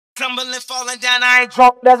Tumbling, falling down, I ain't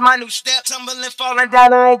drunk, that's my new step. Tumbling, falling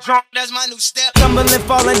down, I ain't drunk, that's my new step. Tumbling,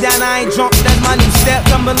 falling down, I ain't drunk, that's my new step.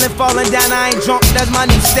 Tumbling, falling down, I ain't drunk, that's my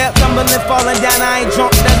new step. Tumbling, falling down, I ain't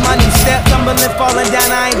drunk, that's my new step. Tumbling, falling down,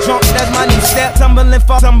 I ain't drunk, that's my new step. Tumbling,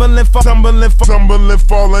 falling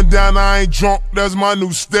down, I ain't drunk, that's my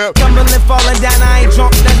new step. Tumbling, falling down, I ain't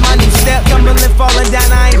drunk, that's my new step. Tumbling, falling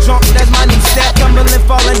down, I ain't drunk, that's my new step. Tumbling,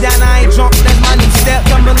 falling down, I ain't drunk, that's my new step.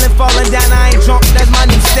 Tumbling, falling down, I ain't drunk, that's my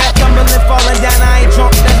new step. Tumbling, falling down, I ain't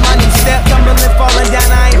drunk, that's my new step. Tumbling, falling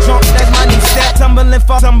down, I ain't drunk, that's my new step. Tumbling,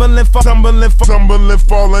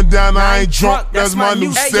 falling down, I ain't drunk, that's my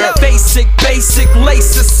new step. Basic,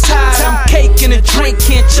 laces tied. I'm caking a drink,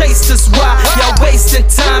 can't chase this why. Y'all wasting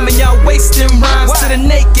time and y'all wasting rhymes to the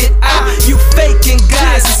naked eye. You faking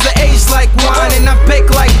guys, it's the age like wine and I bake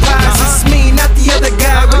like pies. It's me, not the other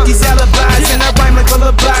guy with these alibis. And I rhyme like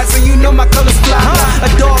lullabies, and you know my colors fly.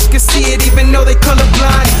 A dog can see it even though they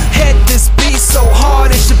colorblind. Head this beat so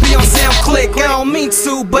hard it should be on sound click. I don't mean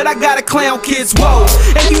to, but I gotta clown kids, whoa.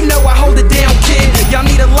 And you know I hold it down, kid. Y'all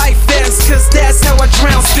need a life vest, cause that's how I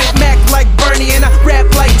drown. Spit Mac like Bernie and I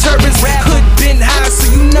rap like turbans. Hood been high,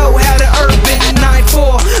 so you know how to urban.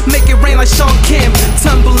 9-4, make it rain like Sean Kim.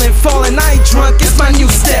 Tumbling, falling, I ain't drunk, it's my new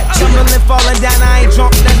step. Tumbling, falling down, I ain't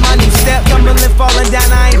drunk, that's my new step. Tumbling, falling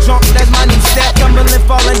down, I ain't drunk, that's my new step. Tumbling,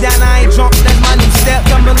 falling down, I ain't drunk, that's my new step.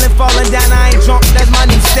 Tumbling, falling down, I ain't drunk, that's my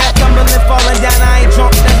new step. Tumbling, falling down, I ain't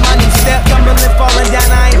drunk, that's my new step. Tumbling, falling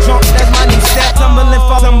down, I ain't drunk, that's my new step. Tumbling,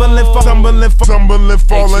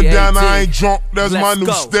 falling down, I ain't drunk, that's my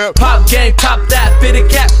new step. Pop game, top that, fitted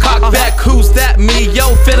cap, cock back. Who's that? Me,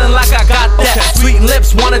 yo, feeling like I got that. Sweet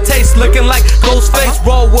lips, wanna taste, looking like Ghostface.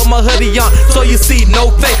 Roll with my hoodie on, so you see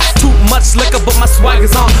no fake. Too much liquor, but my swag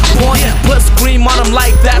is on point. Put scream on them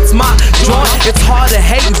like that's my joint. It's hard to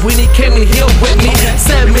hate when he came in here with me.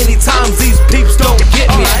 Said many times these peeps don't get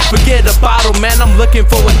me. Forget a bottle, man, I'm looking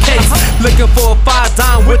for a case. Looking for a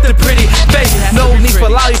 5-dime with a pretty face. No need for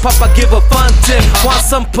lollipop, I give a fun tip. Want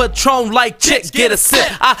some Patron like chicks, get a sip.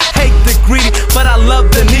 I hate the greedy, but I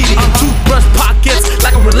love the needy. Toothbrush pockets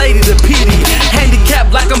like I'm related to Petey.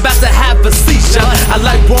 Handicapped like I'm about to have a seizure. I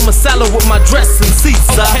like Roman salad with my dress and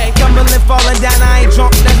Caesar. Tumbling, falling down, I ain't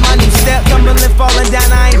drunk, that's my new step. Tumbling, falling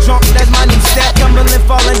down, I ain't drunk, that's my new step. Tumbling,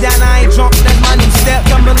 falling down, I ain't drunk, that's my new step.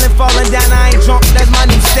 Tumbling, falling down, I ain't drunk, that's my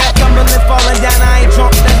new step. Tumbling, falling down, I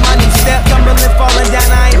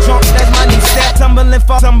ain't drunk, that's my new step. Tumbling,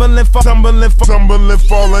 falling down, I ain't drunk, that's my new step. Tumbling,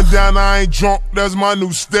 falling down, I ain't drunk, that's my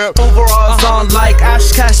new step. Overalls on like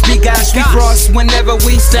Oshkosh, Bigosh. We cross whenever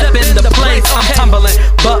we step in the place. I'm tumbling,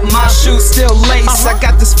 but my shoes still lace. I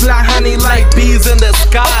got this fly honey like bees in the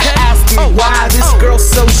sky. Ask me why this girl's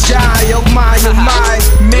so shy. Oh my, oh my.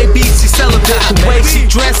 Maybe she's celibate, the way she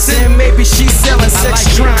dressing. Maybe she's selling sex,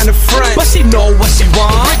 trying to front, but she know what she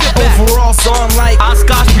want. Overalls on like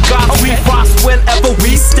Oshkosh, Bigosh. We cross whenever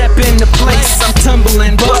we step in the place. I'm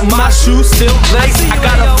tumbling, but my shoes still lace. I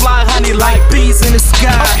got a fly honey like bees in the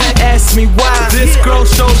sky. Ask me why this girl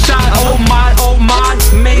so shy. Oh my, oh my.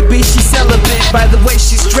 Maybe she's celibate by the way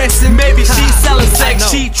she's dressing. Maybe she's selling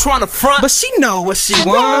sex, she tryna front, but she know what she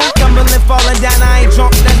want. Tumbling, falling down, I ain't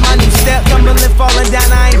drunk, that's my new step. Tumbling, falling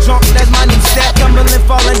down, I ain't drunk, that's my new step. Tumbling,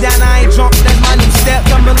 falling down, I ain't drunk, that's my new step.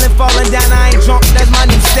 Tumbling, falling down, I ain't drunk, that's my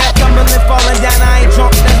new step. Tumbling, falling down, I ain't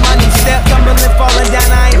drunk, that's my new step. Tumbling, falling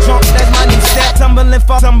down, I ain't drunk, that's my new step.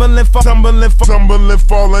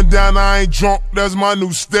 Falling down, I ain't drunk, that's my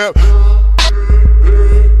new step.